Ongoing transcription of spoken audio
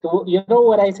So, you know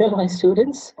what I tell my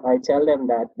students? I tell them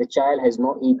that the child has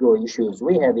no ego issues.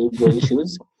 We have ego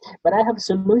issues, but I have a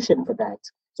solution for that.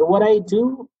 So, what I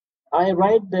do, I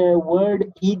write the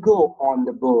word ego on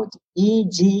the board,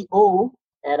 EGO,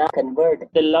 and I convert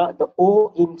the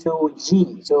O into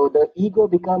G. So, the ego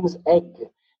becomes egg.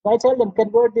 So, I tell them,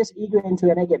 convert this ego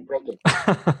into an egg and break it.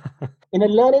 In a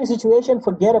learning situation,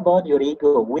 forget about your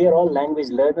ego. We are all language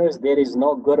learners. There is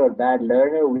no good or bad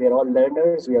learner. We are all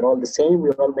learners. We are all the same. We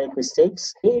all make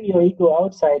mistakes. Leave your ego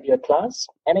outside your class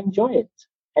and enjoy it.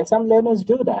 And some learners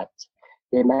do that.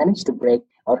 They manage to break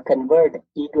or convert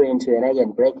ego into an egg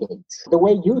and break it the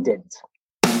way you did.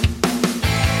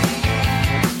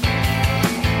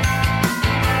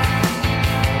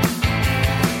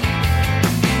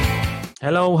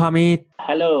 Hello, Hamid.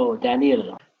 Hello,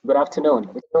 Daniel. Good afternoon.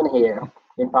 It's Noon here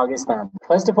in Pakistan.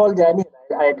 First of all, Daniel,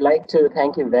 I'd like to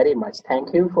thank you very much.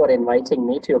 Thank you for inviting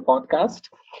me to your podcast.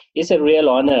 It's a real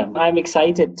honor. I'm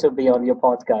excited to be on your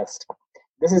podcast.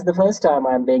 This is the first time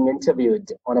I'm being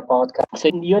interviewed on a podcast.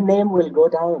 So your name will go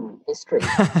down in history.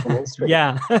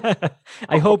 Yeah,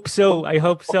 I hope so. I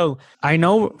hope so. I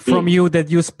know from you that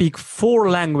you speak 4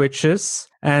 languages,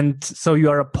 and so you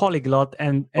are a polyglot,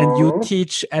 and you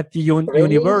teach at the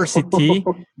university.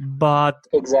 But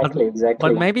Exactly.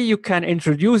 but maybe you can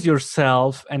introduce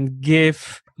yourself and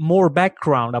give more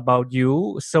background about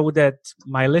you so that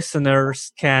my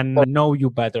listeners can know you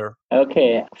better.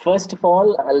 Okay, first of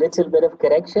all, a little bit of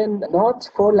correction. Not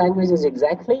 4 languages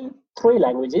exactly, 3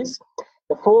 languages.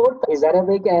 The fourth is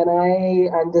Arabic, and I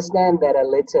understand that a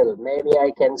little. Maybe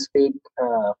I can speak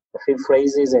a few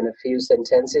phrases and a few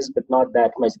sentences, but not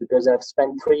that much because I've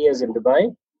spent 3 years in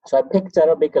Dubai. So I picked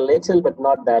Arabic a little, but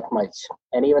not that much.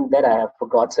 And even that I have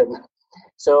forgotten.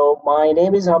 So my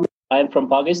name is Hamid. I'm from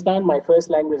Pakistan. My first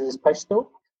language is Pashto.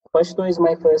 Pashto is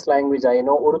my first language. I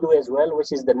know Urdu as well,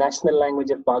 which is the national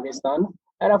language of Pakistan.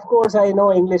 And of course, I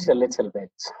know English a little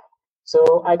bit.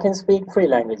 So I can speak 3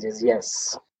 languages,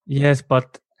 yes. Yes,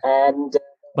 And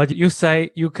but you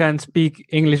say you can speak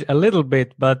English a little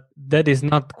bit, but that is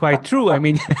not quite true. I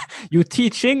mean, you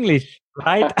teach English,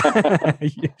 right?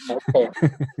 okay.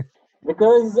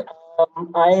 Because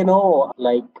I know,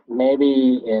 like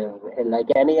maybe like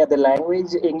any other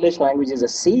language, English language is a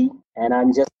sea, and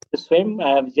I'm just to swim.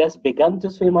 I have just begun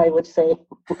to swim, I would say.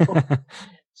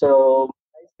 So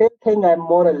I still think I'm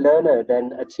more a learner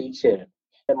than a teacher.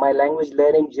 And my language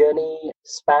learning journey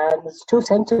spans 2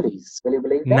 centuries. Will you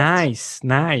believe that?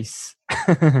 Nice.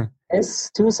 Yes,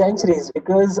 2 centuries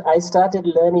because I started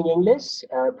learning English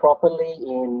properly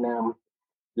in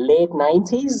late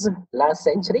 90s, last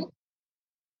century.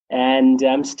 And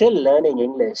I'm still learning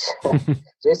English.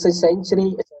 So it's a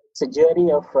century, it's a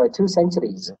journey of 2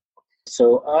 centuries.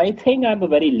 So I think I'm a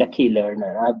very lucky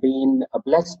learner. I've been a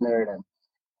blessed learner.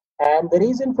 And the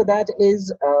reason for that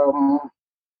is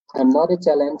I'm not a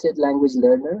talented language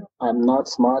learner. I'm not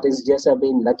smart. It's just I've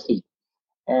been lucky.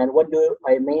 And what do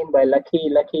I mean by lucky?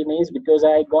 Lucky means because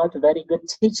I got very good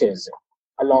teachers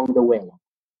along the way.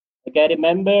 Like I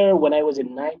remember when I was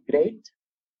in ninth grade,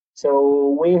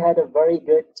 so we had a very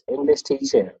good English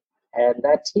teacher, and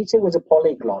that teacher was a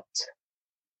polyglot.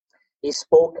 He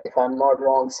spoke, if I'm not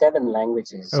wrong, 7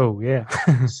 languages. Oh, yeah.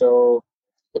 So,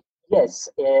 yes,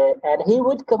 and he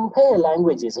would compare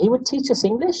languages. He would teach us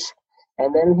English,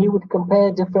 and then he would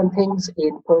compare different things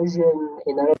in Persian,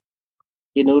 in Arabic,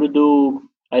 in Urdu.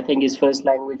 I think his first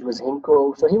language was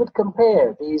Hinko. So he would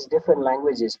compare these different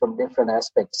languages from different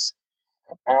aspects.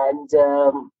 And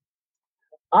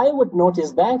I would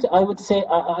notice that. I would say,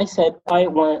 I said,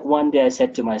 one day I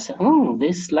said to myself,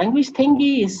 this language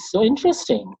thingy is so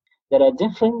interesting. There are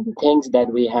different things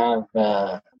that we have,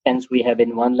 things we have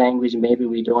in one language, maybe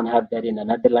we don't have that in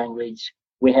another language.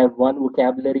 We have one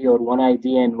vocabulary or one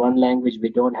idea in one language, we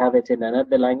don't have it in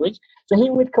another language. So he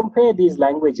would compare these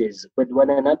languages with one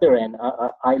another, and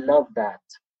I love that.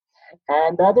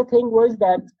 And the other thing was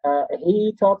that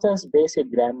he taught us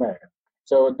basic grammar.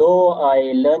 So though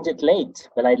I learned it late,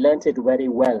 but I learned it very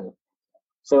well.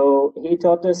 So he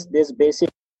taught us this basic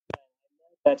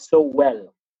that so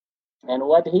well. And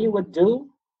what he would do,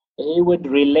 he would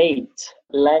relate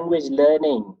language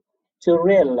learning to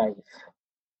real life.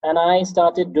 And I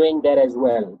started doing that as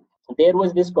well. There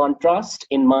was this contrast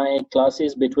in my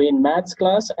classes between maths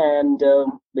class and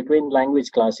between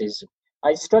language classes.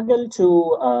 I struggled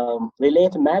to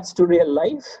relate maths to real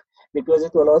life because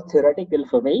it was a lot theoretical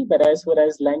for me. But as far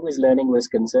as language learning was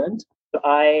concerned,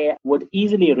 I would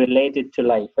easily relate it to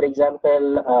life. For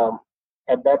example,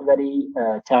 at that very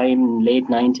time, late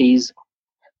 90s,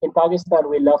 in Pakistan,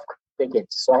 we love cricket.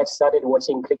 So I had started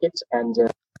watching cricket, and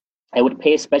I would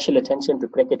pay special attention to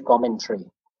cricket commentary.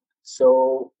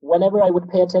 So whenever I would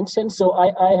pay attention, so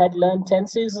I had learned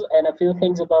tenses and a few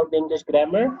things about the English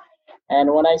grammar.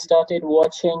 And when I started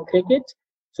watching cricket,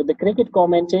 so the cricket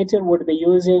commentator would be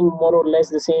using more or less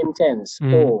the same tense.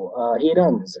 He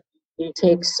runs, he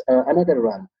takes another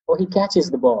run, or he catches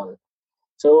the ball.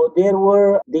 So there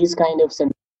were these kind of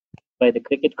sentences by the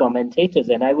cricket commentators,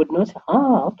 and I would notice,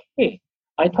 okay,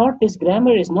 I thought this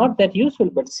grammar is not that useful,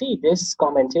 but see, this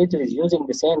commentator is using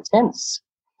the same tense,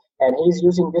 and he's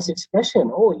using this expression.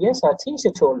 Oh, yes, our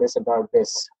teacher told us about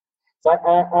this. So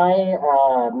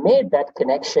I made that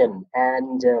connection,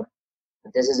 and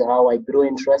this is how I grew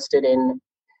interested in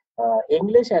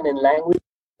English and in language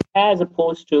as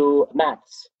opposed to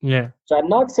maths. Yeah. So I'm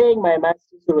not saying my maths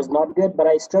teacher was not good, but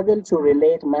I struggled to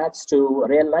relate maths to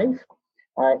real life.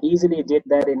 I easily did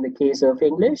that in the case of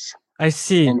English. I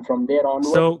see. And from there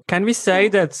onward. So can we say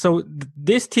that,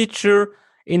 this teacher,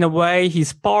 in a way, he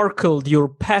sparkled your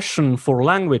passion for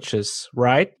languages,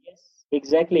 right? Yes,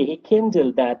 exactly. He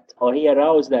kindled that, or he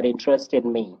aroused that interest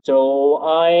in me. So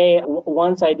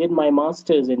once I did my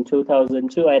master's in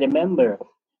 2002, I remember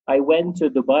I went to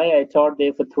Dubai. I taught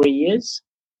there for 3 years.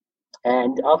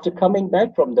 And after coming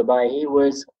back from Dubai,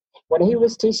 when he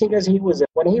was teaching us, he was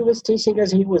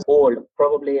old,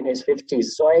 probably in his 50s.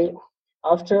 So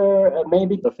after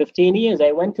maybe 15 years,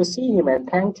 I went to see him and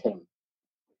thanked him.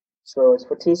 So it's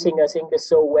for teaching us English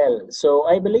so well. So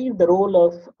I believe the role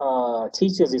of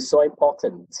teachers is so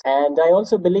important. And I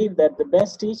also believe that the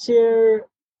best teacher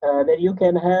that you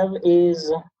can have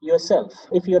is yourself.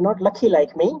 If you're not lucky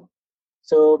like me,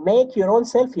 so make your own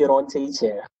self your own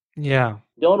teacher. Yeah.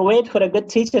 Don't wait for a good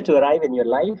teacher to arrive in your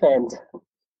life and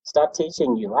start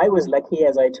teaching you. I was lucky,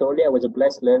 as I told you, I was a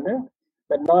blessed learner.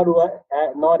 But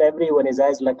not everyone is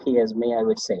as lucky as me, I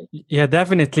would say. Yeah,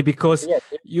 definitely, because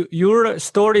your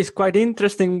story is quite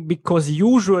interesting, because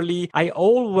usually I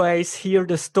always hear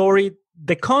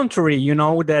the contrary,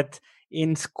 that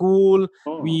in school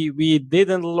we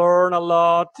didn't learn a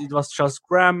lot. It was just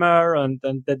grammar, and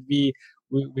that we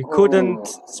couldn't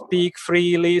speak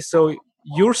freely. So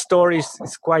your story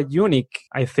is quite unique,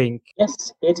 I think.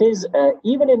 Yes, it is.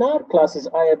 Even in our classes,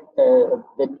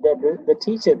 the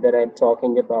teacher that I'm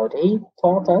talking about, he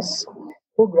taught us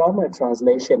through grammar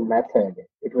translation method.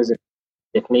 It was a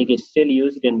technique is still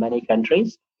used in many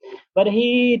countries, but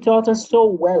he taught us so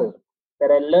well that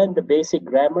I learned the basic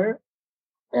grammar,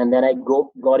 and then I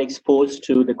got exposed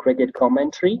to the cricket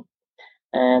commentary,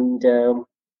 and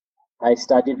I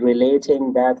started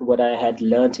relating what I had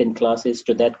learned in classes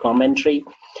to that commentary.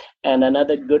 And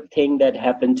another good thing that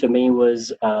happened to me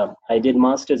was I did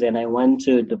masters and I went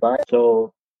to Dubai.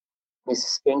 So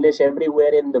it's English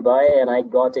everywhere in Dubai, and I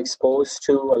got exposed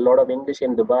to a lot of English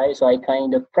in Dubai. So I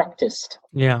kind of practiced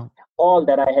all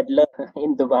that I had learned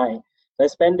in Dubai. I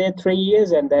spent there 3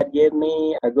 years, and that gave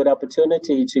me a good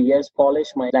opportunity to, polish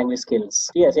my language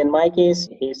skills. Yes, in my case,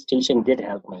 his teaching did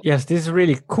help me. Yes, this is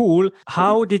really cool.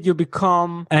 How did you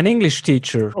become an English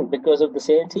teacher? Because of the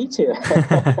same teacher.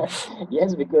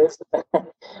 Yes, because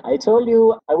I told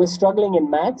you I was struggling in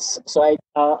maths. So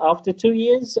after 2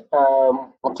 years,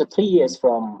 after 3 years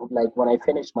from when I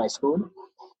finished my school,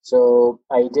 so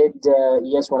I did,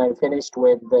 when I finished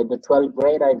with the 12th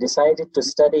grade, I decided to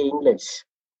study English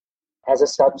as a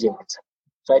subject.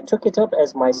 So I took it up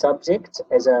as my subject,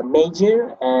 as a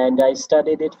major, and I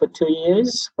studied it for 2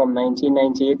 years from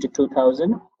 1998 to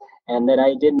 2000. And then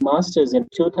I did masters in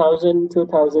 2000,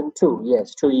 2002.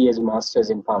 Yes, 2 years masters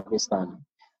in Pakistan.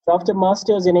 So after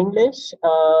masters in English,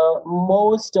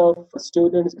 most of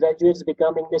students, graduates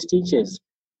become English teachers.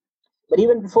 But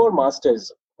even before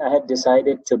masters, I had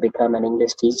decided to become an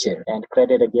English teacher, and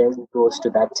credit again goes to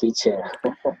that teacher.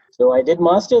 So I did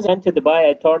masters, went to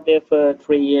Dubai. I taught there for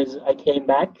 3 years. I came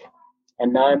back,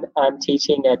 and now I'm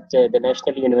teaching at the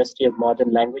National University of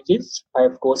Modern Languages. I,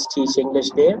 of course, teach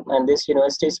English there, and this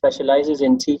university specializes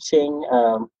in teaching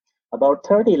about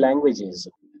 30 languages.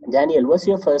 Daniel, what's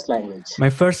your first language? My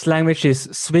first language is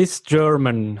Swiss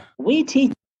German. We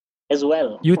teach as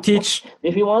well. You teach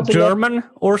if you want to German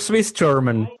or Swiss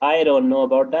German? I don't know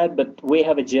about that, but we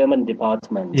have a German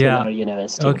department in our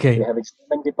university. Okay. We have a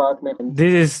German department.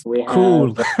 This is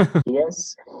cool.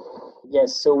 Yes.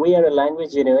 So we are a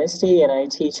language university, and I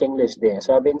teach English there.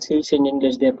 So I've been teaching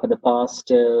English there for the past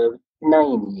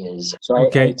 9 years. So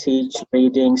I teach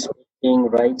reading, speaking,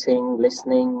 writing,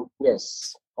 listening.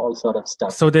 Yes, all sort of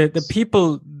stuff. So the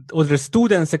people or the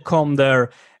students that come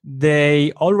there,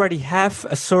 they already have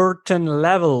a certain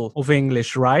level of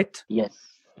English, right? Yes.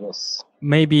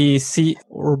 Maybe C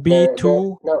or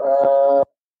B2? No,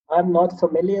 I'm not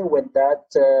familiar with that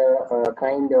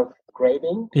kind of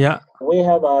grading. Yeah. We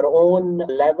have our own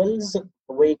levels.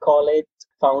 We call it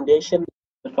foundation.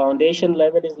 The foundation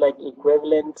level is like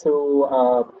equivalent to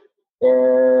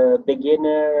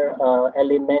beginner,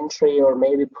 elementary, or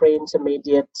maybe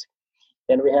pre-intermediate.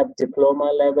 Then we have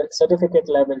diploma level, certificate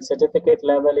level. Certificate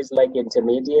level is like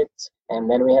intermediate. And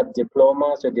then we have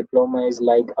diploma. So diploma is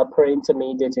like upper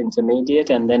intermediate, intermediate.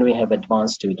 And then we have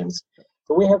advanced students.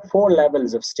 So we have 4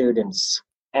 levels of students.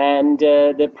 And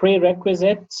the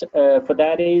prerequisite for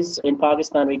that is, in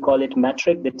Pakistan, we call it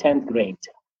matric, the 10th grade.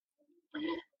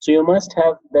 So you must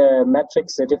have the matric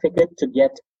certificate to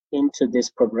get into this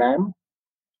program.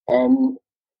 And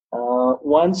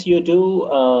once you do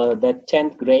that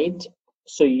 10th grade,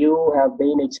 so you have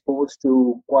been exposed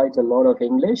to quite a lot of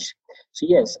English. So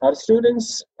yes, our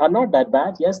students are not that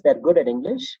bad. Yes, they're good at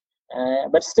English.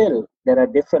 But still, there are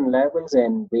different levels,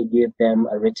 and we give them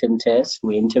a written test,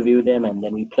 we interview them, and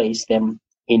then we place them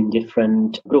in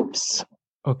different groups.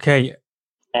 Okay.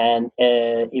 And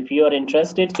if you are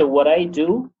interested, so what I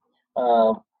do,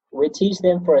 we teach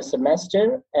them for a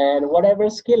semester, and whatever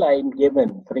skill I'm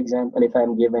given, for example, if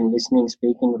I'm given listening,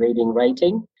 speaking, reading,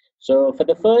 writing, so for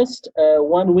the first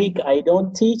 1 week, I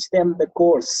don't teach them the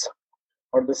course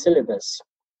or the syllabus.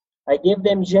 I give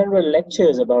them general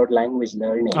lectures about language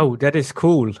learning. Oh, that is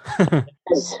cool.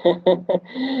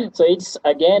 So it's,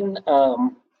 again,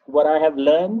 what I have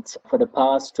learned for the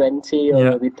past 20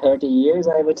 or maybe 30 years,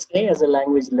 I would say, as a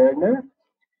language learner.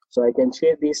 So I can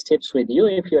share these tips with you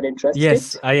if you're interested.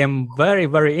 Yes, I am very,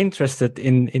 very interested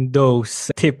in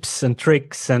those tips and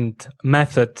tricks and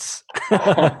methods.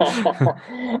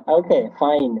 Okay,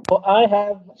 fine. So I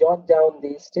have jotted down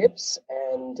these tips,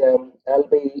 and I'll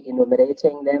be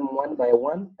enumerating them one by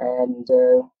one, and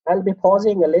I'll be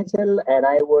pausing a little, and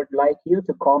I would like you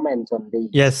to comment on these.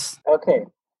 Yes. Okay.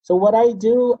 So what I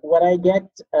do when I get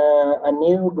a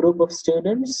new group of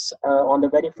students, on the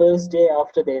very first day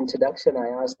after the introduction, I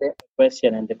ask them a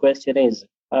question, and the question is,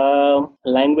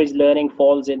 language learning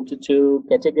falls into 2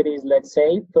 categories, let's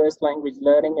say, first language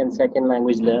learning and second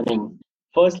language learning.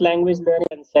 First language learning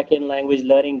and second language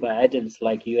learning by adults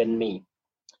like you and me.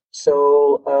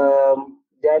 So,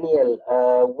 Daniel,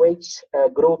 which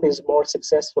group is more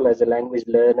successful as a language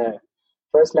learner?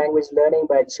 First language learning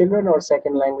by children or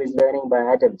second language learning by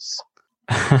adults?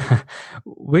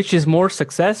 Which is more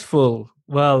successful?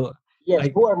 Well, yes,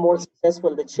 who are more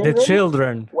successful? The children. The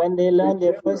children. When they learn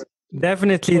their first.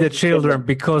 Definitely the children,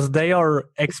 because they are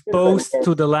exposed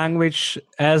to the language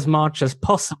as much as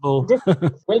possible.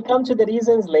 We'll come to the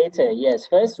reasons later. Yes,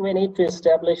 first we need to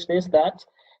establish this, that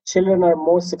children are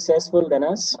more successful than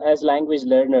us as language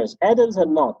learners. Adults are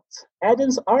not.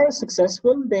 Adults are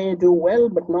successful, they do well,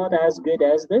 but not as good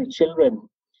as the children.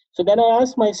 So then I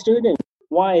ask my students,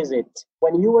 why is it?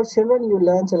 When you were children, you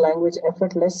learned a language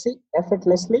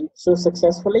effortlessly, so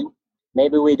successfully.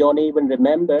 Maybe we don't even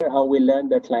remember how we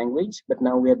learned that language, but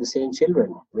now we are the same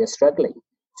children. We are struggling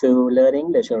to learn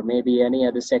English or maybe any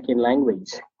other second language.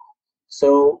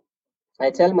 So I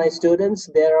tell my students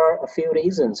there are a few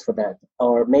reasons for that,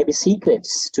 or maybe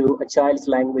secrets to a child's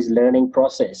language learning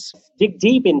process. Dig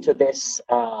deep into this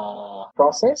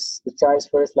process, the child's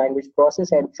first language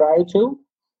process, and try to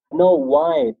know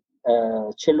why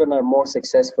children are more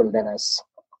successful than us.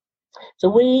 So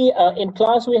we, in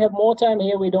class, we have more time.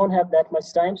 Here we don't have that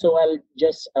much time, so I'll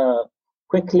just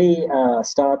quickly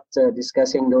start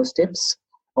discussing those tips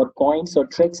or points or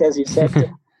tricks, as you said.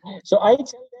 So I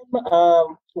tell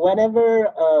them, whenever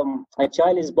a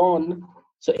child is born,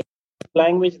 so in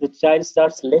language, the child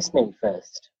starts listening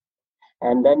first,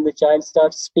 and then the child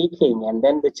starts speaking, and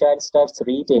then the child starts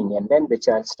reading, and then the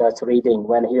child starts reading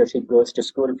when he or she goes to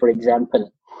school, for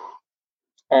example.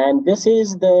 And this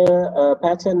is the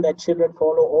pattern that children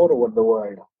follow all over the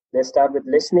world. They start with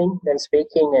listening, then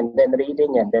speaking, and then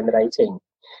reading, and then writing.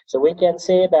 So we can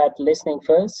say that listening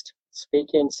first,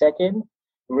 speaking second,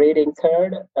 reading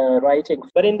third, writing.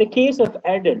 But in the case of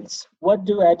adults, what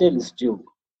do adults do?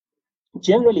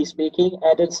 Generally speaking,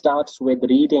 adults starts with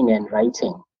reading and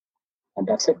writing, and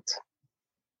that's it.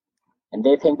 And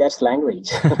they think that's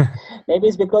language. Maybe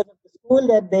it's because of the school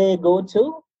that they go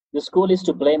to. The school is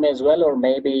to blame as well, or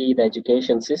maybe the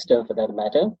education system for that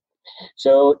matter.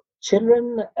 So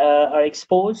children are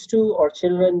exposed to, or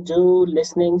children do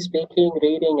listening, speaking,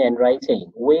 reading, and writing.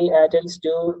 We adults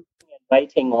do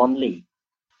writing only.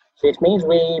 So it means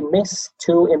we miss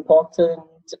 2 important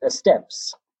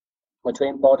steps, or 2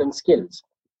 important skills.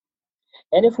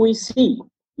 And if we see,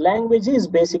 language is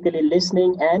basically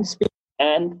listening and speaking,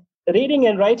 and reading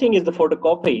and writing is the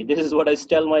photocopy. This is what I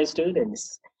tell my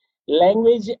students.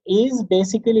 Language is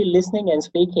basically listening and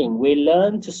speaking. We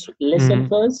learn to listen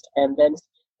first and then speak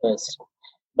first.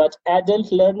 But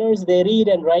adult learners, they read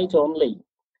and write only.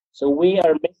 So we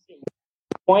are missing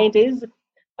point is,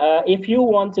 if you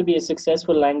want to be a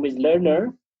successful language learner,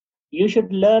 you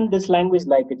should learn this language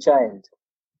like a child.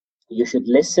 You should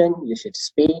listen, you should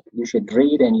speak, you should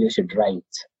read, and you should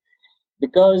write.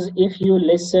 Because if you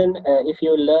listen, if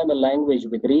you learn a language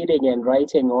with reading and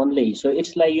writing only, so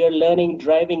it's like you're learning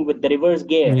driving with the reverse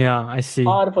gear. Yeah, I see.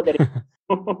 Or for the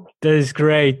that is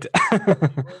great.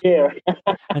 gear.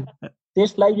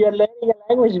 It's like you're learning a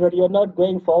language, but you're not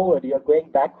going forward, you're going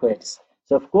backwards.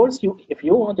 So of course, if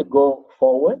you want to go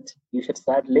forward, you should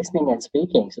start listening and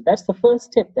speaking. So that's the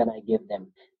first tip that I give them,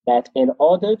 that in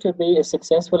order to be a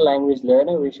successful language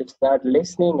learner, we should start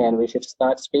listening and we should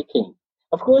start speaking.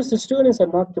 Of course, the students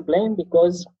are not to blame,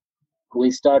 because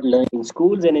we start learning in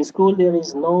schools, and in school there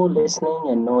is no listening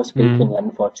and no speaking,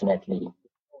 unfortunately,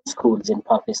 schools in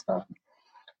Pakistan.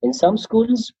 In some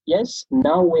schools, yes,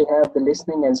 now we have the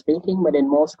listening and speaking, but in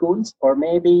most schools, or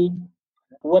maybe,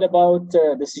 what about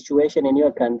the situation in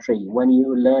your country when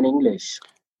you learn English?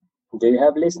 Do you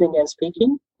have listening and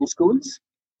speaking in schools?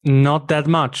 Not that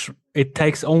much. It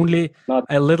takes only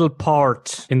a little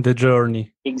part in the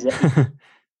journey. Exactly.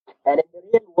 And in the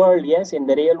real world, yes, in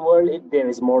the real world, there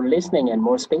is more listening and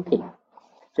more speaking.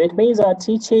 So it means our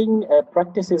teaching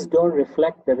practices don't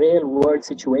reflect the real world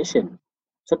situation.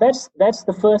 So that's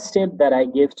the first tip that I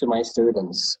give to my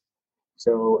students.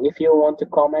 So if you want to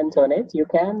comment on it, you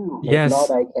can. Yes, if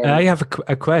not, I can. I have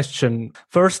a question.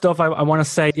 First off, I want to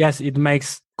say, yes, it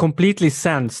makes completely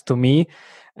sense to me.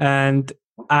 And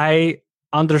I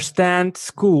understand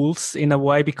schools in a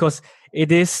way, because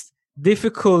it is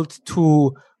difficult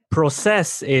to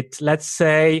process it. Let's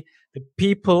say the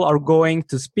people are going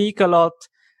to speak a lot.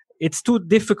 It's too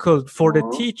difficult for the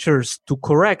teachers to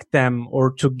correct them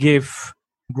or to give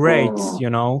grades, you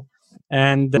know.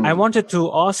 And I wanted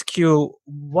to ask you,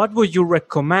 what would you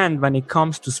recommend when it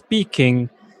comes to speaking?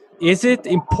 Is it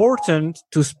important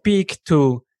to speak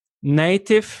to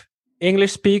native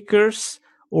English speakers,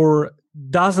 or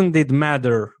doesn't it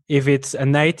matter if it's a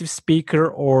native speaker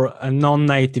or a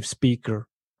non-native speaker?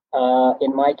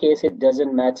 In my case, it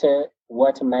doesn't matter.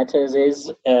 What matters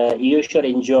is you should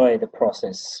enjoy the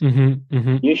process.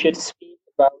 You should speak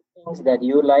about things that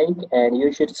you like, and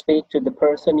you should speak to the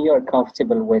person you're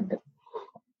comfortable with.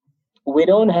 We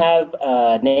don't have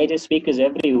native speakers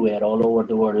everywhere, all over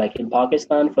the world. Like in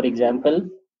Pakistan, for example,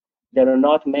 there are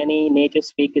not many native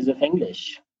speakers of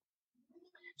English.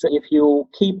 So if you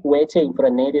keep waiting for a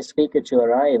native speaker to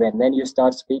arrive and then you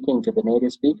start speaking to the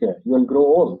native speaker, you'll grow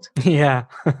old. Yeah.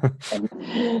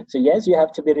 So yes, you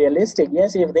have to be realistic.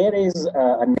 Yes, if there is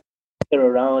a native speaker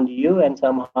around you and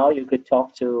somehow you could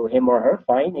talk to him or her,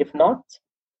 fine. If not,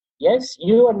 yes,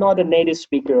 you are not a native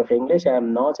speaker of English.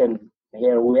 I'm not, and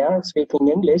here we are speaking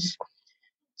English.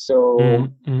 So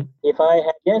if I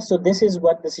had, yes, so this is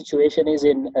what the situation is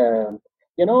in,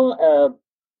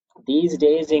 these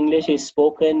days, English is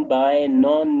spoken by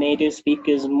non-native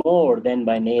speakers more than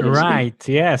by native speakers. Right,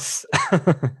 yes.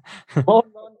 More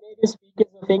non-native speakers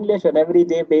of English on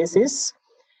everyday basis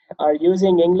are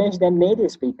using English than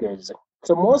native speakers.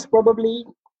 So most probably,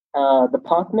 the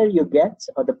partner you get,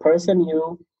 or the person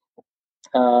you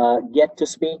get to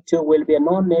speak to, will be a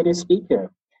non-native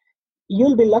speaker.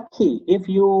 You'll be lucky if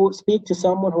you speak to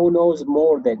someone who knows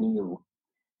more than you.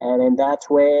 And in that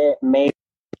way, maybe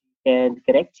can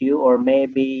correct you, or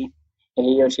maybe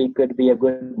he or she could be a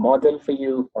good model for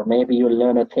you, or maybe you'll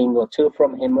learn a thing or two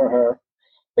from him or her.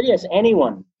 But yes,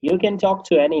 anyone, you can talk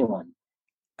to anyone.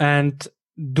 And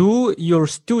do your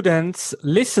students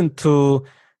listen to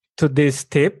this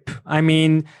tip? I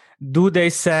mean, do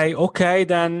they say, okay,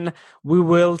 then we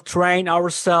will train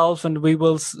ourselves and we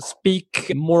will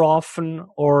speak more often,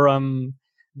 or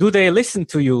do they listen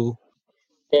to you?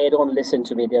 They don't listen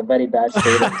to me. They're very bad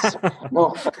students.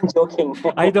 No, I'm joking.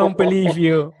 I don't believe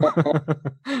you.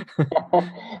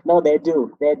 No, they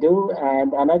do. They do.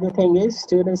 And another thing is,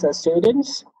 students are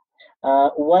students.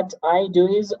 What I do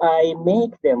is I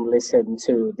make them listen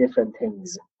to different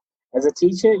things. As a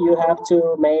teacher, you have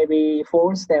to maybe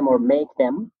force them or make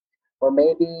them, or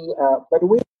maybe, but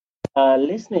we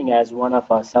listening as one of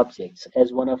our subjects,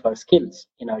 as one of our skills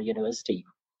in our university.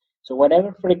 So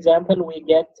whenever, for example, we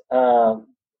get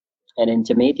an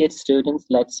intermediate student,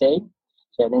 let's say,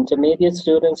 so an intermediate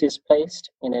student is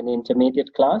placed in an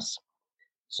intermediate class.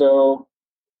 So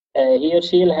he or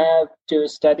she'll have to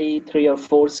study 3 or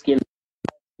 4 skills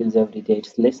every day.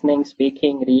 It's listening,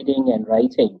 speaking, reading, and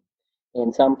writing.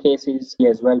 In some cases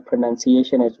as well,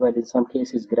 pronunciation as well. In some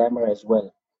cases, grammar as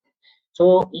well.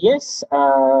 So yes,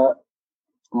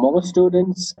 most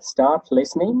students start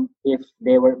listening if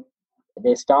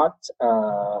they start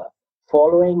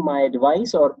following my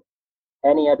advice or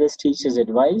any other teacher's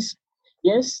advice.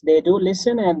 Yes, they do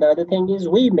listen, and the other thing is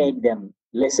we make them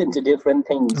listen to different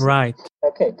things. Right.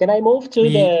 Okay, can I move to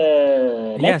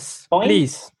the next Yes, point?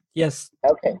 please. Yes.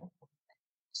 Okay.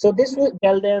 So this would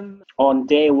tell them on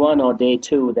day 1 or day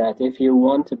 2 that if you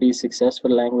want to be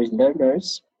successful language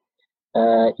learners,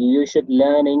 you should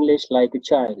learn English like a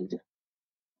child.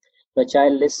 The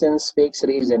child listens, speaks,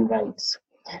 reads, and writes.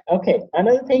 Okay,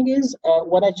 another thing is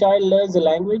when a child learns a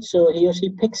language, so he or she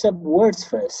picks up words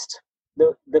first.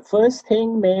 The first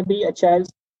thing maybe a child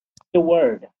a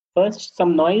word. First,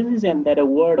 some noises and then a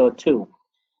word or two.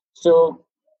 So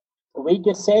we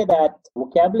could say that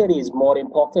vocabulary is more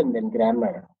important than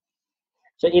grammar.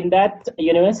 So in that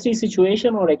university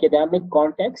situation or academic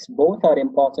context, both are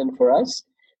important for us.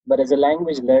 But as a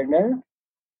language learner,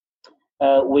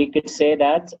 we could say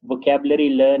that vocabulary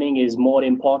learning is more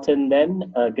important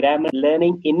than grammar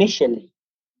learning initially.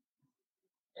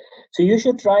 So you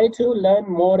should try to learn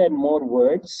more and more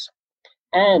words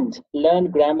and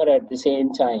learn grammar at the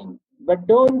same time. But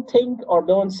don't think or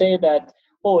don't say that,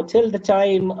 oh, till the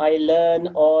time I learn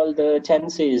all the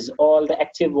tenses, all the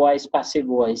active voice, passive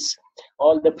voice,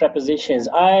 all the prepositions,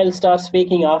 I'll start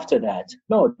speaking after that.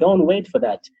 No, don't wait for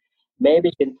that.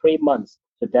 Maybe in 3 months.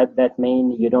 So that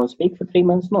mean you don't speak for 3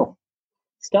 months? No.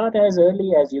 Start as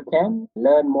early as you can,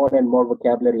 learn more and more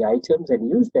vocabulary items and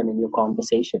use them in your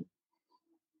conversation.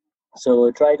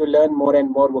 So try to learn more and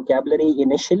more vocabulary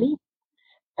initially,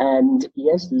 and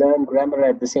yes, learn grammar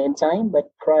at the same time,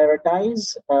 but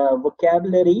prioritize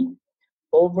vocabulary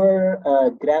over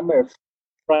grammar.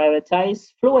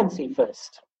 Prioritize fluency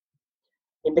first.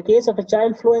 In the case of a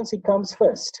child, fluency comes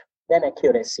first, then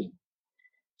accuracy.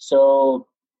 So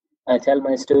I tell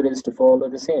my students to follow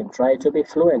the same. Try to be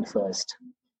fluent first.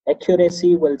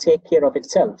 Accuracy will take care of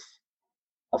itself.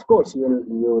 Of course,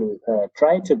 you'll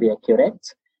try to be accurate,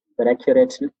 but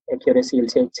accuracy will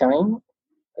take time.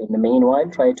 In the meanwhile,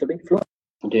 try to be fluent.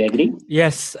 Do you agree?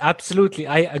 Yes, absolutely.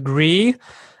 I agree,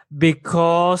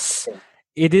 because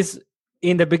it is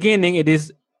in the beginning, it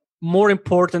is more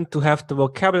important to have the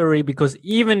vocabulary, because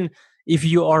even if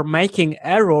you are making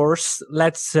errors,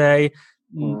 let's say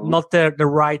not the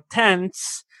right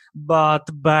tense, but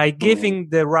by giving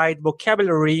the right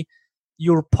vocabulary,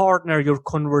 your partner, your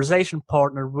conversation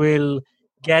partner will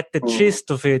get the gist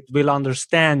of it, will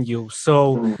understand you.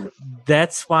 So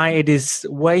that's why it is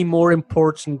way more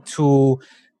important to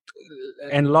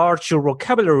enlarge your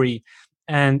vocabulary.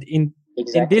 And in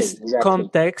this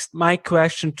context, my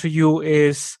question to you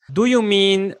is, do you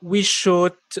mean we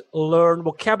should learn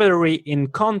vocabulary in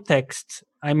context?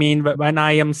 I mean, when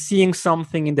I am seeing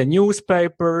something in the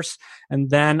newspapers and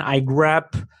then I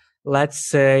grab, let's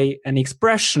say, an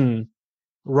expression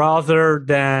rather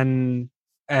than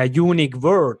a unique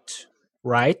word,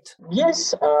 right?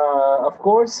 Yes, of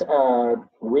course,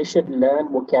 we should learn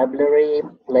vocabulary.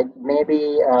 Like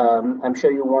maybe, I'm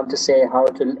sure you want to say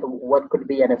what could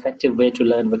be an effective way to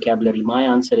learn vocabulary. My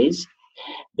answer is,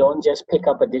 don't just pick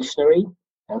up a dictionary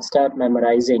and start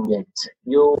memorizing it.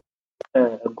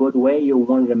 A good way, you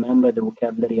won't remember the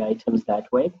vocabulary items that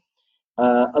way.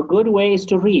 A good way is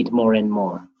to read more and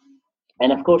more.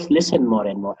 And of course, listen more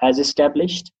and more, as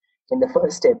established in the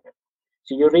first step.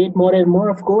 So you read more and more,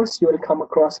 of course, you will come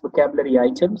across vocabulary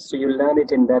items, so you learn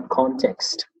it in that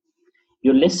context.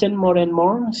 You listen more and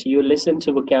more, so you listen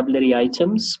to vocabulary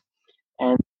items,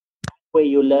 and that way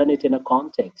you learn it in a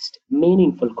context,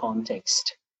 meaningful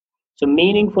context. So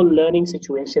meaningful learning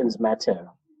situations matter.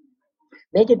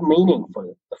 Make it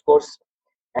meaningful, of course.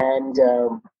 And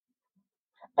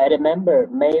I remember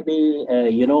maybe,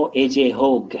 A.J.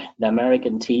 Hogue, the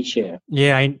American teacher.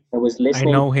 Yeah, I was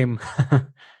listening. I know him.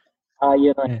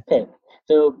 Okay.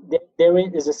 So there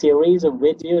is a series of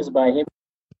videos by him,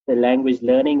 the language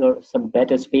learning or some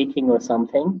better speaking or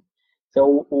something.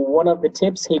 So one of the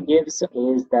tips he gives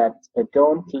is that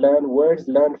don't learn words,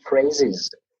 learn phrases.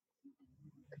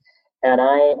 And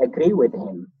I agree with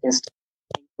him.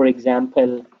 For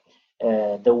example,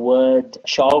 the word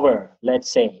shower,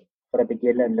 let's say, for a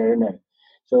beginner learner.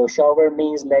 So shower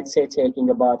means, let's say, taking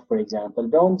a bath, for example.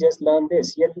 Don't just learn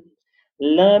this. You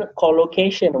learn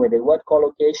collocation with it. What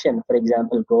collocation, for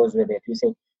example, goes with it? You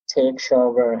say, take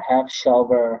shower, have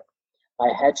shower, I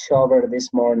had shower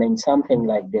this morning, something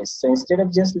like this. So instead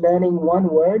of just learning one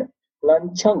word,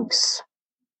 learn chunks.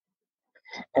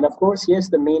 And of course, yes,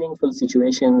 the meaningful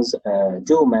situations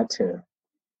do matter.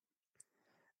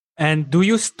 And do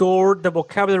you store the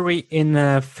vocabulary in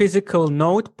a physical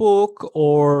notebook,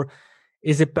 or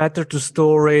is it better to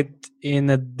store it in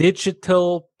a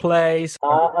digital place?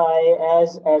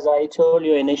 As I told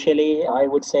you initially, I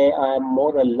would say I'm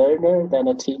more a learner than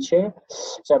a teacher.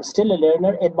 So I'm still a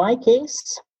learner. In my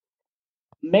case,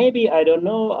 maybe, I don't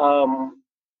know.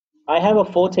 I have a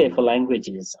forte for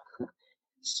languages.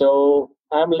 So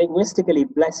I'm linguistically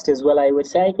blessed as well. I would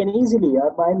say I can easily.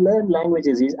 I learn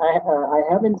languages. I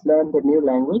haven't learned a new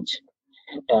language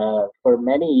for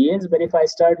many years, but if I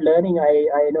start learning,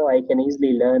 I know I can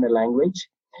easily learn a language.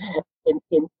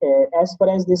 As far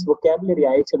as this vocabulary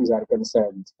items are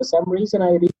concerned, for some reason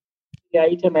I read the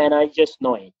item and I just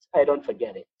know it. I don't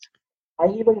forget it. I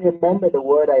even remember the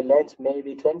word I learned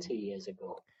maybe 20 years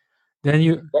ago. Then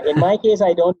you. But in my case,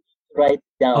 I don't write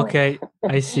down. Okay,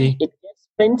 I see. It gets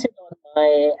printed on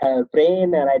my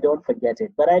brain and I don't forget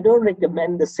it. But I don't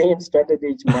recommend the same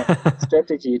strategy to my students.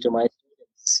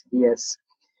 Yes.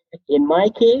 In my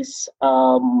case,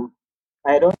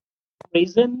 I don't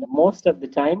reason most of the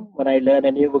time when I learn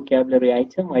a new vocabulary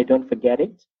item, I don't forget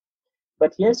it.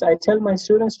 But yes, I tell my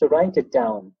students to write it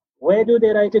down. Where do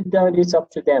they write it down? It's up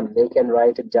to them. They can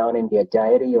write it down in their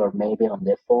diary or maybe on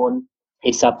their phone.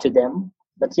 It's up to them.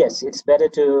 But yes, it's better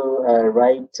to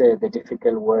write the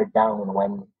difficult word down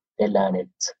when they learn it.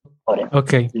 Or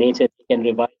Okay. Later they can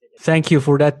revise it. Thank you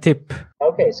for that tip.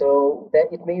 Okay, so that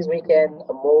it means we can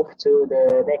move to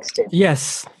the next tip.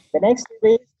 Yes. The next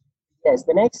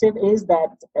tip is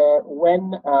that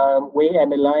when we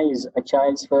analyze a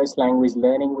child's first language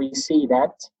learning, we see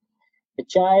that the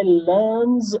child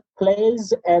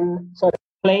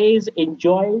plays,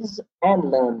 enjoys,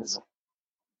 and learns.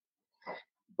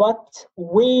 But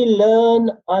we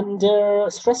learn under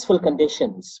stressful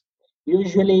conditions.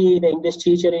 Usually, the English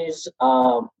teacher is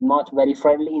not very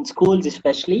friendly in schools,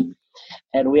 especially,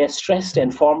 and we are stressed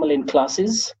and formal in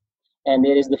classes, and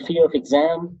there is the fear of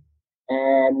exam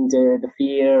and the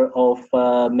fear of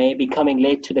maybe coming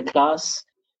late to the class.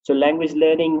 So language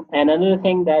learning, and another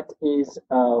thing that is,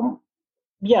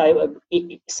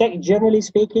 generally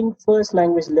speaking, first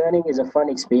language learning is a fun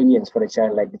experience for a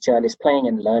child, like the child is playing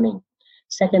and learning.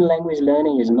 Second language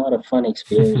learning is not a fun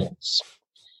experience.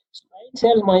 So I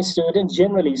tell my students,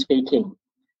 generally speaking,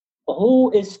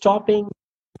 who is stopping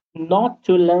not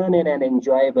to learn in an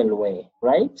enjoyable way,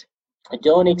 right?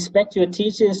 Don't expect your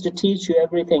teachers to teach you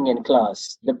everything in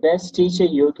class. The best teacher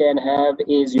you can have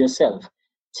is yourself.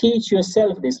 Teach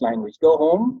yourself this language. Go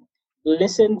home,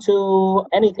 listen to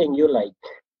anything you like,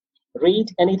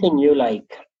 read anything you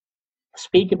like,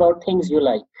 speak about things you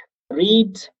like,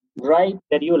 read, write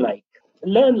that you like,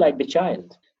 learn like the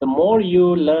child. The more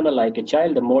you learn like a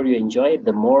child, the more you enjoy it,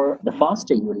 the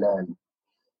faster you learn.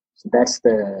 So that's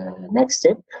the next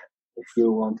tip. If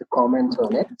you want to comment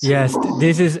on it. Yes,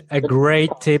 this is a great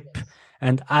tip.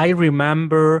 And I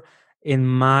remember in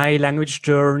my language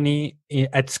journey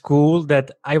at school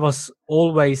that I was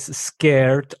always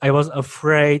scared. I was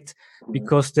afraid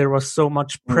because there was so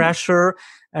much pressure,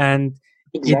 and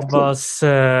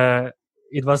exactly.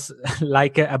 It was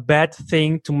like a bad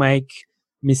thing to make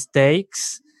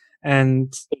mistakes, and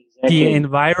exactly. The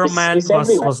environment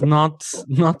was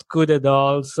not good at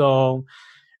all. So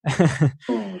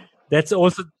that's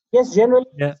also, yes, generally,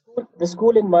 yeah. The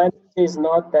school environment is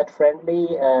not that friendly.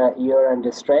 You're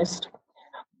under stress,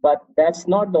 but that's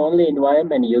not the only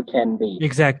environment you can be.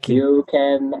 Exactly. You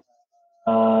can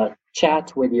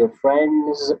chat with your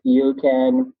friends. You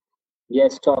can,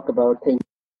 yes, talk about things.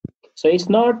 So it's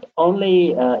not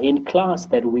only in class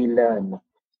that we learn.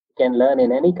 You can learn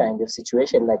in any kind of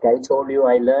situation. Like I told you,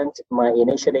 I learned my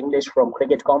initial English from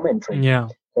cricket commentary. Yeah.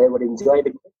 So I would enjoy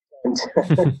the cricket. It's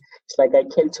like I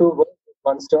killed two birds with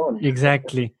one stone.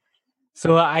 Exactly.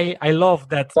 So I love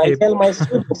that so tip. I tell my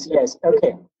students, yes,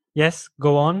 okay. Yes,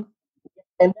 go on.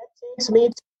 And that takes me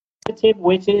to the tip,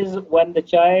 which is when the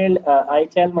child, I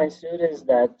tell my students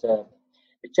that the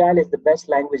child is the best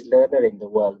language learner in the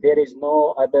world. There is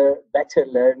no other better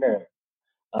learner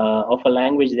of a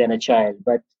language than a child.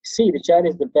 But see, the child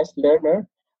is the best learner,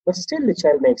 but still the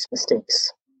child makes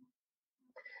mistakes.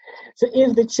 So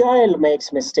if the child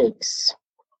makes mistakes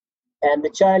and the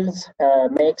child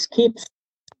keeps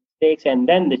mistakes and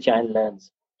then the child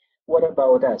learns, what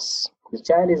about us? The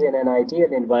child is in an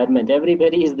ideal environment.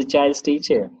 Everybody is the child's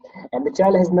teacher, and the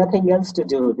child has nothing else to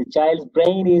do. The child's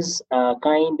brain is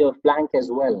kind of blank as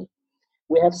well.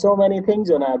 We have so many things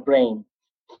on our brain.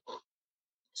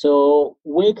 So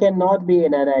we cannot be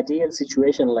in an ideal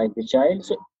situation like the child.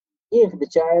 So if the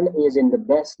child is in the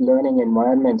best learning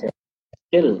environment and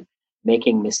still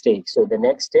making mistakes. So the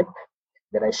next tip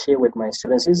that I share with my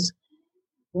students is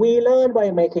we learn by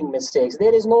making mistakes.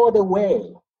 There is no other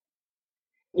way.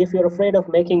 If you're afraid of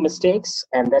making mistakes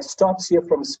and that stops you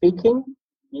from speaking,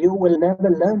 you will never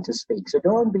learn to speak. So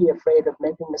don't be afraid of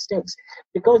making mistakes,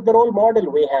 because the role model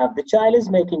we have, the child is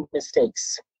making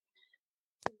mistakes.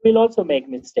 We'll also make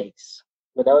mistakes.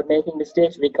 Without making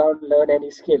mistakes, we can't learn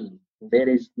any skill. There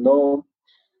is no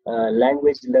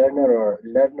language learner or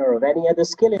learner of any other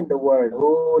skill in the world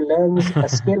who learns a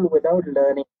skill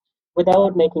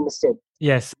without making mistakes.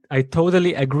 Yes, I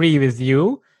totally agree with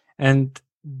you. And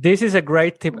this is a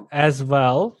great tip as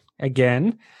well,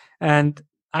 again. And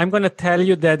I'm going to tell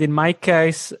you that in my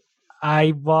case,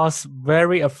 I was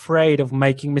very afraid of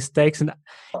making mistakes, and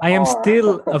I am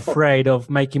still afraid of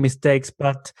making mistakes,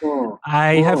 but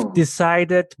I have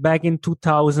decided back in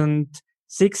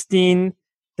 2016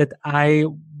 that I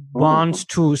want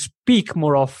to speak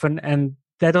more often. And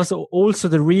that was also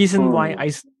the reason why I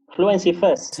fluency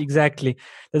first. Exactly.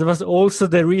 That was also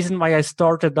the reason why I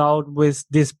started out with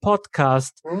this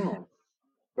podcast.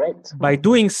 Right. By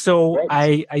doing so,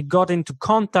 I got into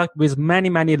contact with many,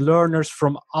 many learners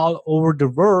from all over the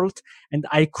world, and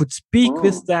I could speak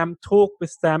with them, talk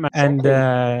with them. Exactly.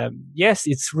 And yes,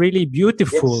 it's really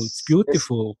beautiful. It's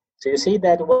beautiful. So you see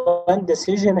that one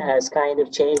decision has kind of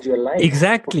changed your life.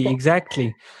 Exactly.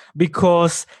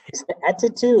 Because it's the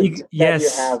attitude that you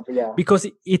have. Yeah. Because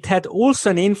it had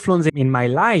also an influence in my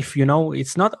life. You know,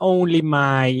 it's not only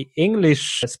my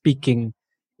English speaking.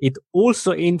 It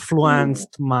also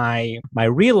influenced my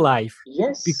real life.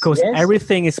 Yes. Because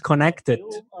everything is connected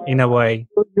in a way.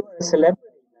 You are a celebrity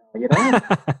now, you know.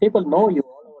 People know you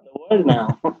all over the world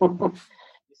now.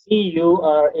 See,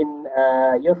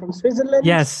 you're from Switzerland?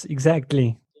 Yes,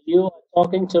 exactly. You are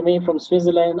talking to me from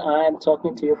Switzerland. I am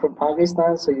talking to you from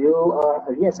Pakistan. So you are,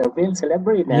 a real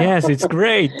celebrity now. Yes, it's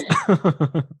great.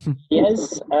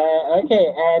 Yes.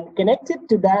 Okay. And connected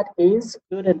to that is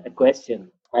student a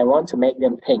question. I want to make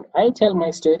them think. I tell my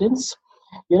students,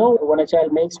 when a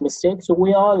child makes mistakes,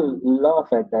 we all laugh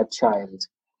at that child.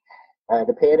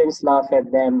 The parents laugh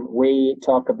at them. We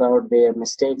talk about their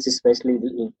mistakes, especially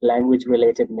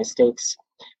language-related mistakes.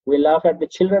 We laugh at the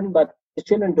children, but the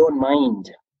children don't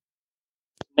mind.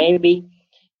 Maybe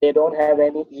they don't have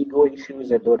any ego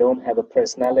issues or they don't have a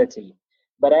personality.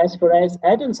 But as far as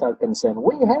adults are concerned,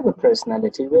 we have a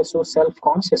personality. We're so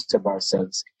self-conscious of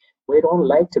ourselves. We don't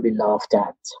like to be laughed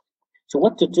at. So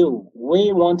what to do?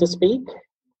 We want to speak.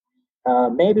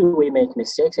 Maybe we make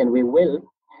mistakes, and we will.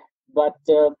 But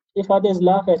if others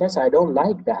laugh at us, I don't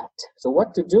like that. So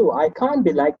what to do? I can't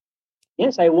be like,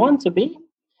 yes, I want to be,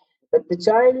 but the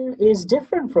child is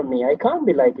different from me. I can't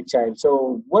be like a child.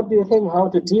 So what do you think, how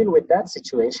to deal with that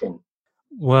situation?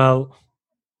 Well,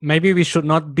 maybe we should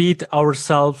not beat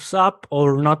ourselves up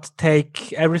or not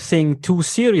take everything too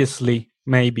seriously,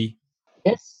 maybe.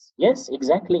 Yes,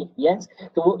 exactly. Yes.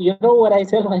 So you know what I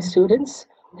tell my students?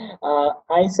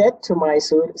 I said to my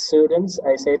students,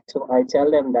 I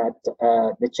tell them that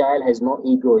the child has no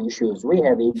ego issues. We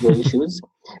have ego issues,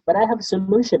 but I have a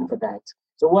solution for that.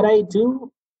 So what I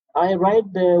do, I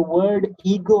write the word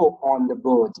ego on the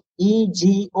board,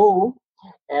 EGO,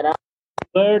 and I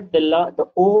convert the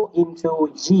O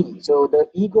into G. So the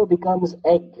ego becomes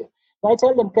egg. So I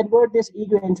tell them, convert this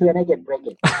ego into an egg and break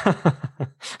it.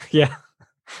 Yeah.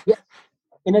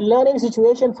 In a learning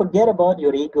situation, forget about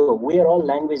your ego. We are all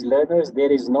language learners.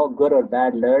 There is no good or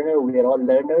bad learner. We are all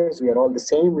learners. We are all the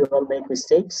same. We all make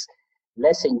mistakes.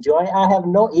 Let's enjoy. I have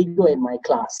no ego in my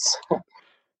class. In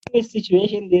this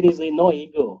situation, there is no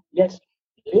ego. Yes,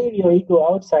 leave your ego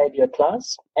outside your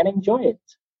class and enjoy it.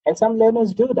 And some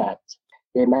learners do that.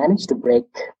 They manage to break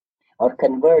or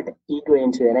convert ego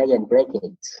into an egg and break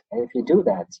it. And if you do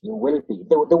that, you will be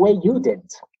the way you did.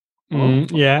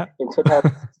 Yeah. In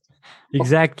 2000.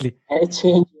 Exactly. And it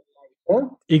changed your life.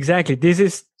 Huh? Exactly. This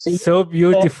is so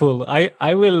beautiful.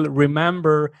 I will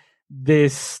remember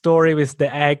this story with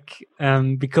the egg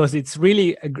because it's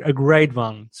really a great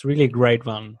one. It's really a great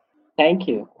one. Thank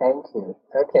you.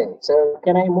 Okay, so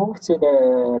can I move to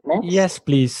the next? Yes,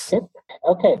 please. Tip?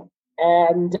 Okay,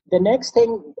 and the next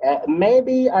thing,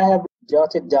 maybe I have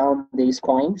jotted down these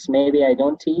points. Maybe I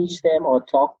don't teach them or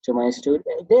talk to my students.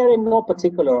 They're in no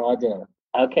particular order.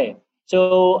 Okay.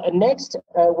 So next,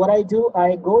 what I do,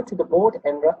 I go to the board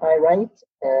and I write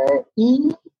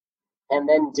E and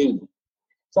then D.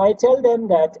 So I tell them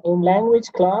that in language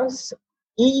class,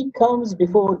 E comes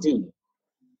before D.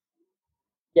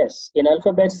 Yes, in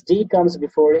alphabets, D comes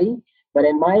before E, but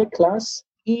in my class,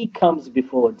 E comes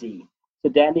before D.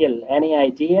 So Daniel, any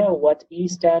idea what E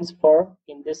stands for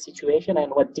in this situation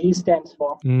and what D stands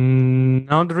for?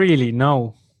 Not really,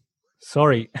 no.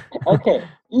 Sorry. Okay.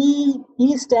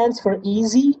 E stands for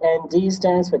easy and D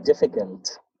stands for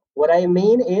difficult. What I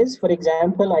mean is, for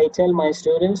example, I tell my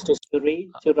students to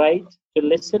read, to write, to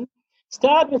listen.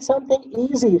 Start with something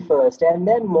easy first and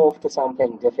then move to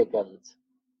something difficult.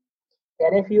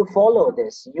 And if you follow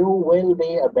this, you will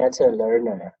be a better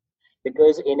learner.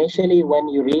 Because initially when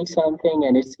you read something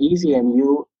and it's easy and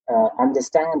you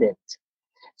understand it.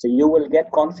 So you will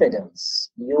get confidence.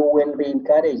 You will be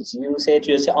encouraged. You say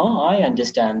to yourself, oh, I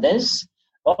understand this.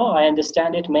 Oh, I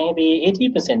understand it maybe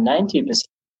 80%, 90%.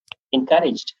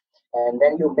 Encouraged. And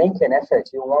then you make an effort.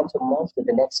 You want to move to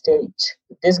the next stage.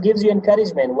 This gives you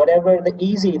encouragement, whatever the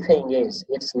easy thing is.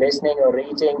 It's listening or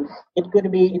reading. It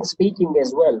could be in speaking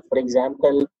as well. For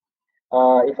example,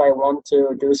 if I want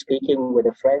to do speaking with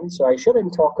a friend, so I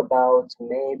shouldn't talk about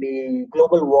maybe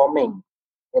global warming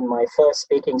in my first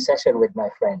speaking session with my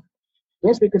friend.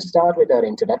 Yes, we could start with our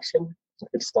introduction. We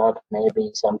could start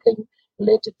maybe something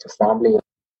related to family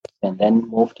and then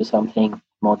move to something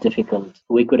more difficult.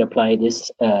 We could apply this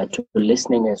to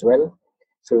listening as well.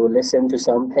 So listen to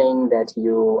something that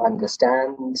you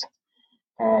understand.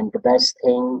 And the best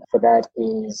thing for that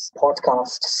is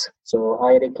podcasts. So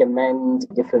I recommend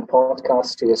different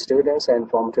podcasts to your students. And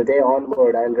from today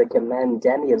onward, I'll recommend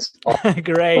Daniel's podcast.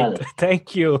 Great.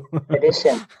 Thank you.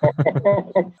 Edition.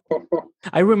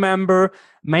 I remember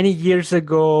many years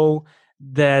ago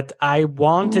that I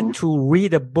wanted to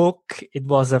read a book. It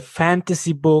was a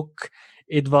fantasy book.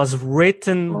 It was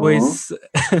written with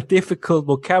difficult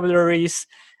vocabularies.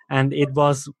 And it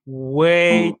was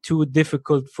way too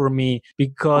difficult for me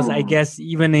because I guess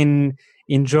even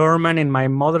in German, in my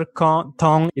mother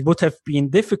tongue, it would have been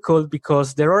difficult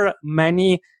because there are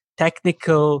many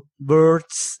technical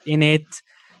words in it.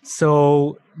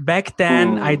 So back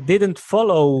then I didn't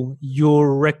follow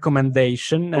your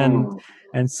recommendation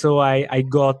and so I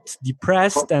got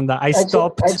depressed and I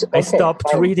stopped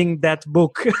reading that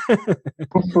book.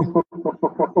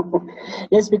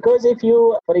 Yes, because if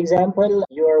you, for example,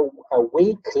 you're a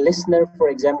weak listener, for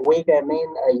example, weak, I mean,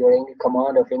 your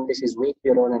command of English is weak,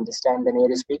 you don't understand the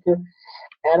native speaker.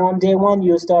 And on day one,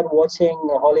 you start watching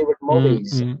Hollywood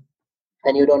movies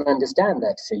and you don't understand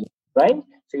that, right?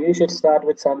 So you should start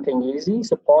with something easy.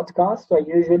 So podcasts, I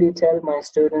usually tell my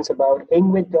students about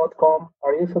Engvid.com.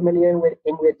 Are you familiar with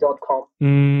Engvid.com?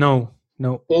 No.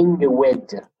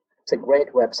 Engvid. It's a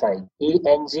great website.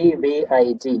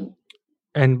 ENGVID.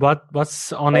 And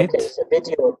what's on it? Okay, so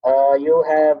video. You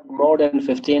have more than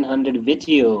 1,500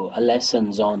 video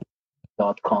lessons on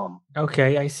 .com.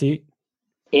 Okay, I see.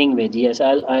 Engvid, yes,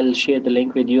 I'll share the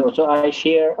link with you. So I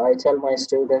tell my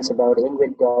students about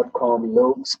Engvid.com,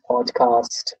 Luke's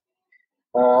podcast,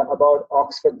 about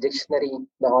Oxford Dictionary,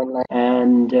 the online,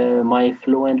 and my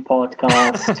Fluent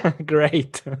podcast.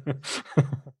 Great.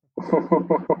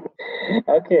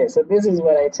 Okay, so this is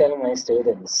what I tell my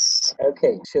students.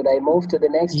 Okay, should I move to the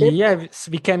next tip? Yes,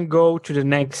 we can go to the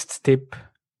next tip,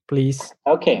 please.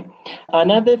 Okay,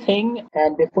 another thing,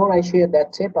 and before I share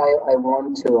that tip, I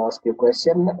want to ask you a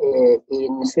question.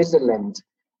 In Switzerland,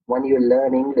 when you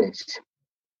learn English,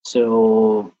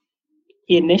 so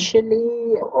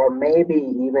initially, or maybe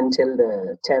even till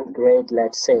the 10th grade,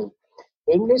 let's say,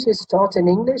 English is taught in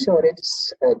English or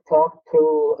it's taught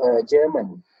through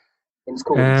German? In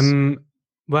schools?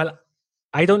 Well,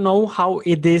 I don't know how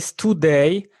it is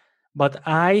today, but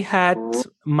I had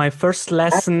my first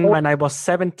lesson when I was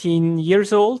 17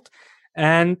 years old,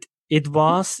 and it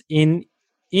was in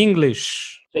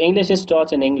English. So English is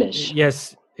taught in English?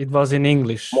 Yes, it was in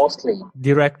English. Mostly?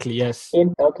 Directly, yes.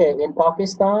 In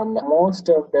Pakistan, most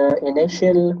of the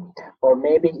initial, or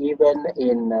maybe even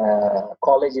in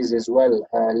colleges as well,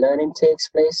 learning takes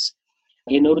place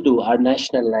in Urdu, our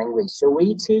national language. So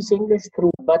we teach English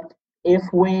through, but if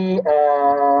we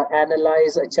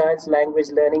analyze a child's language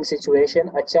learning situation,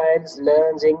 a child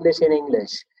learns English in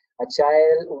English. A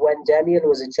child, when Daniel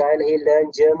was a child, he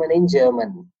learned German in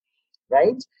German,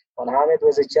 right? When Hamid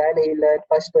was a child, he learned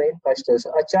Pashto in Pashto.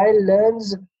 So a child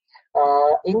learns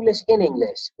English in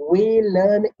English. We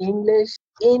learn English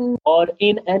in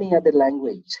any other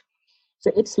language.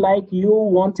 So it's like you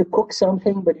want to cook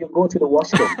something, but you go to the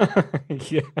washroom.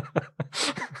 Yeah.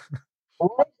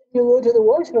 Why did you go to the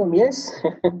washroom? Yes.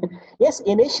 Yes,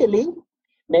 initially,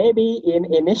 maybe in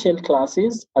initial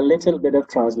classes, a little bit of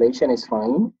translation is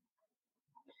fine.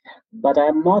 But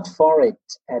I'm not for it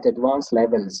at advanced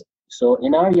levels. So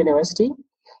in our university,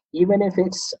 even if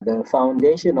it's the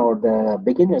foundation or the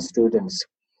beginner students,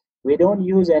 we don't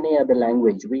use any other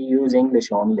language. We use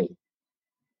English only.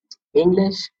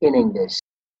 English in English.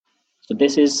 So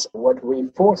this is what we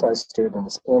force our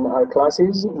students. In our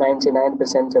classes,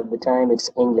 99% of the time it's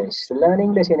English. So learn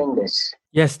English in English.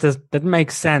 Yes, that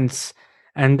makes sense.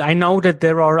 And I know that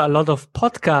there are a lot of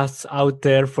podcasts out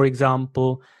there, for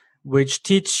example, which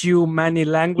teach you many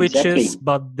languages,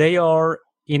 but they are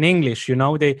in English, you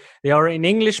know, they are in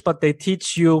English, but they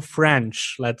teach you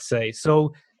French, let's say.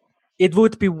 So it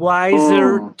would be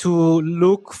wiser to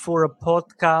look for a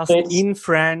podcast in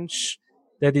French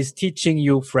that is teaching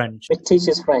you French. It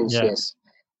teaches French, Yeah. yes.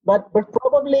 But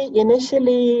probably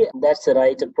initially that's the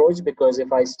right approach, because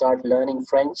if I start learning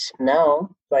French now,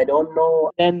 so I don't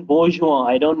know then bonjour,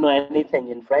 I don't know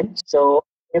anything in French. So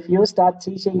if you start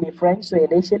teaching me French, so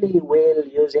initially we'll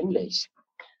use English.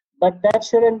 But that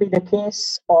shouldn't be the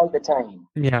case all the time.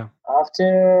 Yeah.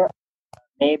 After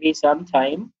maybe some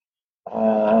time,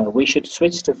 we should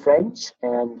switch to French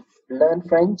and learn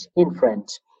French in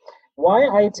French. Why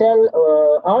I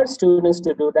tell our students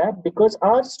to do that? Because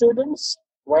our students,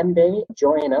 when they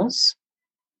join us,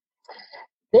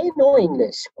 they know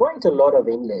English, quite a lot of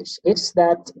English. It's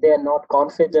that they're not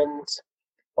confident,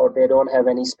 or they don't have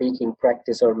any speaking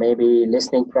practice, or maybe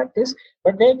listening practice,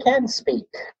 but they can speak.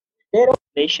 They're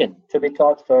patient to be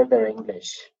taught further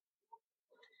English,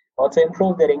 or to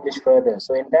improve their English further.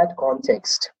 So in that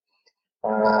context,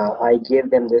 I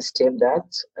give them this tip that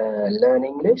learn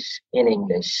English in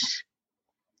English.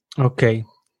 Okay.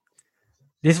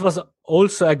 This was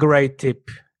also a great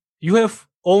tip. You have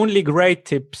only great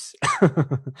tips.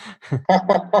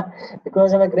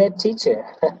 Because I'm a great teacher.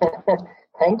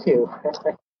 Thank you.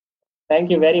 Thank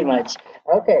you very much.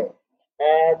 Okay.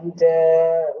 And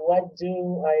what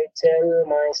do I tell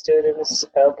my students?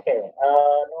 Okay.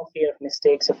 No fear of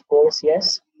mistakes, of course,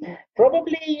 yes.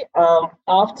 Probably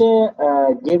after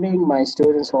giving my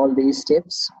students all these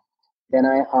tips, then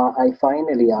I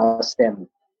finally ask them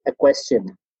a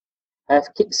question. I've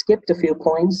skipped a few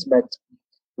points, but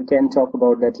we can talk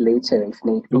about that later if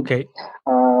need be. Okay.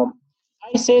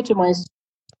 I say to my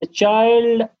the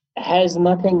child has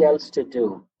nothing else to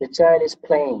do. The child is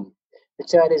playing. The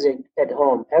child is at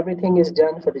home. Everything is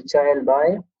done for the child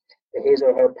by his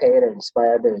or her parents, by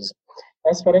others.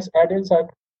 As far as adults are,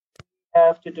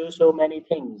 have to do so many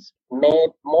things.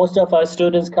 Most of our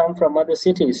students come from other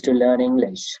cities to learn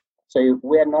English, so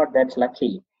we are not that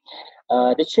lucky.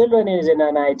 The children is in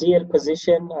an ideal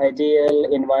position, ideal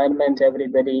environment.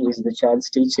 Everybody is the child's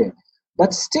teacher,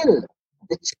 but still,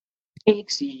 it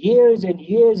takes years and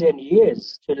years and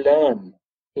years to learn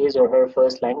his or her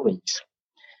first language.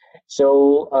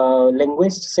 So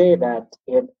linguists say that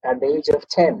at the age of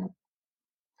 10,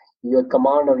 your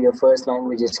command of your first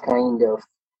language is kind of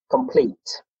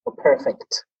complete or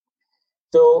perfect.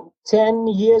 So 10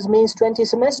 years means 20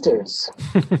 semesters.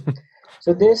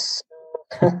 So this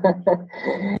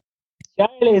child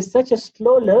is such a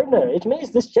slow learner. It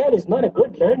means this child is not a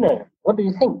good learner. What do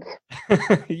you think?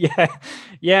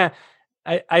 Yeah.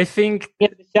 I think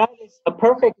if the child is a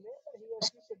perfect learner, he or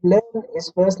she should learn his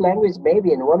first language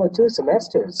maybe in 1 or 2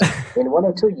 semesters, in 1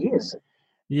 or 2 years.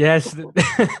 Yes,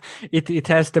 it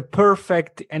has the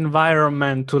perfect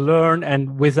environment to learn,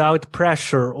 and without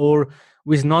pressure, or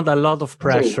with not a lot of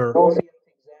pressure. No fear of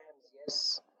exams,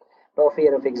 yes. No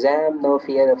fear of exam, no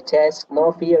fear of test,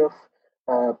 no fear of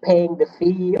paying the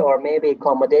fee, or maybe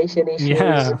accommodation issues,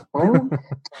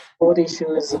 transport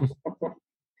issues.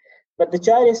 But the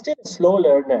child is still a slow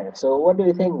learner. So what do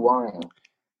you think? Why?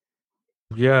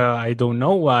 Yeah, I don't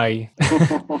know why.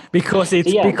 Because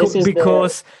it's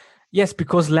because yes,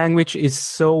 because language is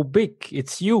so big.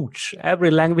 It's huge.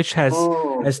 Every language has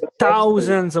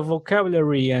thousands of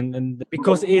vocabulary, and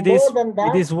because it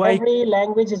is why every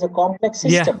language is a complex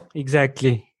system. Yeah,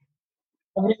 exactly.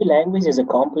 Every language is a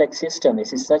complex system.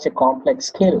 This is such a complex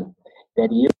skill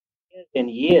that you years and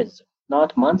years,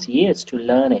 not months, years to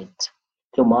learn it,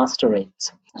 to master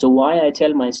it. So why I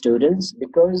tell my students?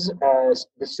 Because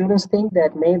the students think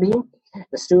that maybe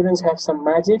the students have some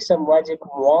magic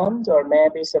wand, or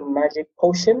maybe some magic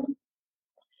potion.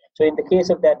 So in the case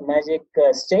of that magic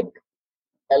stick,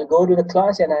 I'll go to the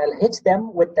class and I'll hit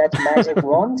them with that magic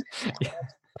wand.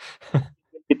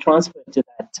 Be transferred to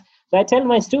that. So I tell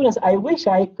my students, I wish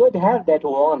I could have that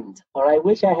wand, or I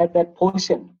wish I had that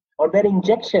potion, or that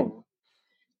injection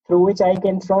through which I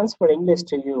can transfer English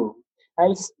to you.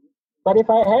 But if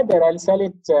I had that, I'll sell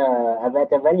it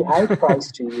at a very high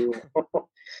price to you.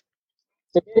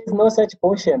 So there is no such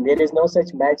potion, there is no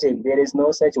such magic, there is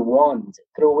no such wand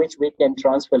through which we can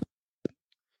transfer.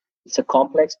 It's a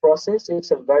complex process.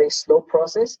 It's a very slow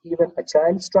process. Even a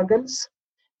child struggles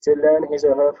to learn his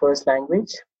or her first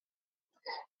language.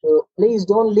 So please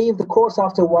don't leave the course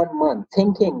after 1 month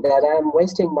thinking that I'm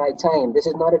wasting my time. This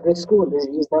is not a good school.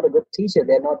 He's not a good teacher.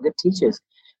 They're not good teachers.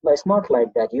 No, it's not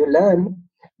like that. You learn,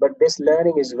 but this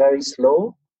learning is very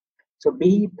slow. So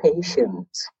be patient.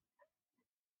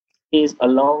 It's a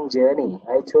long journey.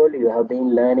 I told you I've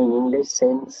been learning English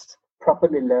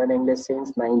properly learning English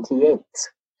since 98.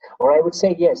 Or I would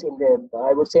say, yes,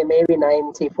 I would say maybe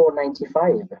 94,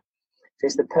 95. So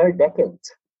it's the third decade.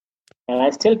 And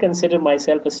I still consider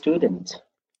myself a student.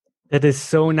 That is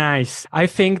so nice. I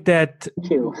think that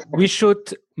Thank you. we should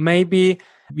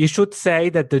say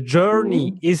that the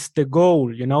journey is the goal.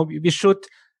 We should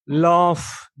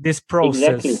love this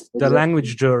process, Exactly. the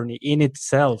language journey in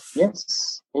itself.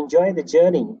 Yes, enjoy the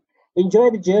journey. Enjoy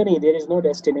the journey. There is no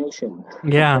destination.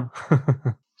 Yeah.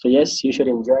 So yes, you should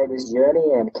enjoy this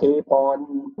journey and keep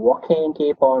on walking,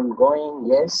 keep on going.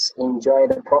 Yes, enjoy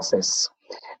the process.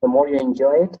 The more you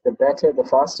enjoy it, the better, the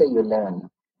faster you learn.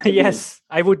 Yes,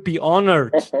 I would be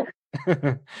honored.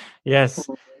 Yes.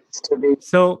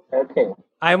 So okay.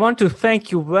 I want to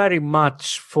thank you very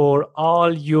much for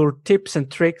all your tips and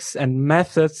tricks and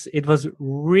methods. It was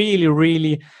really,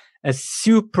 really a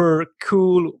super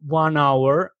cool 1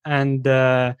 hour. And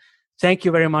thank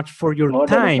you very much for your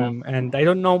time. And I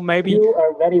don't know, maybe you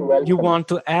are very welcome. You want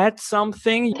to add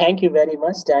something? Thank you very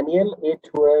much, Daniel. It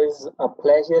was a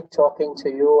pleasure talking to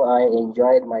you. I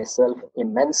enjoyed myself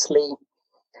immensely.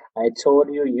 I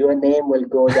told you your name will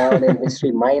go down in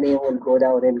history. My name will go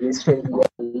down in history.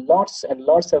 Lots and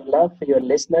lots of love for your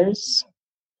listeners.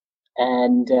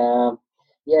 And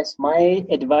yes, my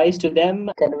advice to them,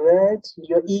 convert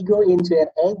your ego into an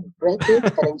egg, break it,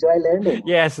 and enjoy learning.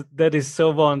 Yes, that is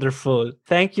so wonderful.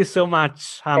 Thank you so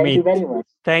much, Hamid. Thank you very much.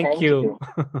 Thank you.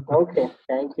 Okay,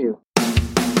 thank you.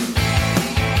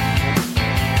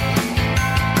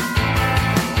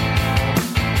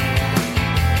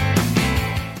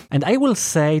 And I will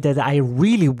say that I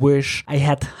really wish I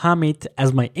had Hamid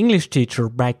as my English teacher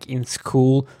back in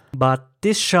school, but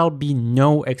this shall be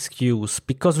no excuse,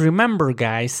 because remember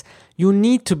guys, you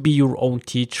need to be your own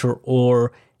teacher,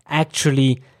 or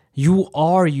actually you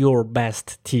are your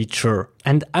best teacher.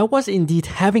 And I was indeed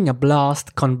having a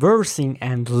blast conversing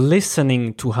and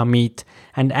listening to Hamid,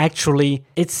 and actually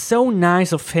it's so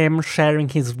nice of him sharing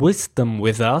his wisdom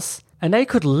with us. And I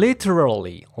could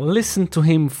literally listen to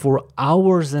him for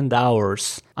hours and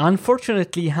hours.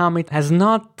 Unfortunately, Hamid has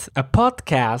not a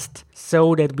podcast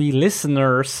so that we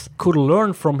listeners could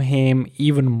learn from him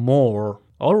even more.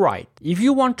 Alright, if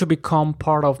you want to become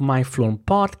part of My Fluent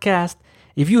podcast,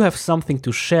 if you have something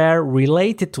to share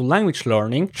related to language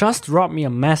learning, just drop me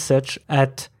a message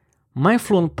at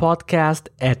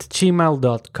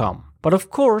myfluentpodcast@gmail.com. But of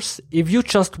course, if you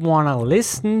just wanna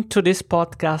listen to this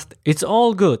podcast, it's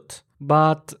all good.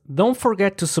 But don't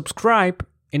forget to subscribe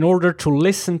in order to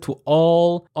listen to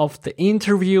all of the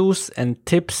interviews and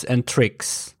tips and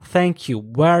tricks. Thank you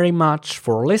very much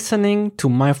for listening to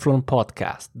My Fluent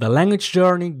Podcast. The language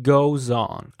journey goes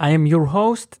on. I am your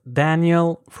host,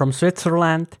 Daniel from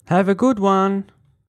Switzerland. Have a good one.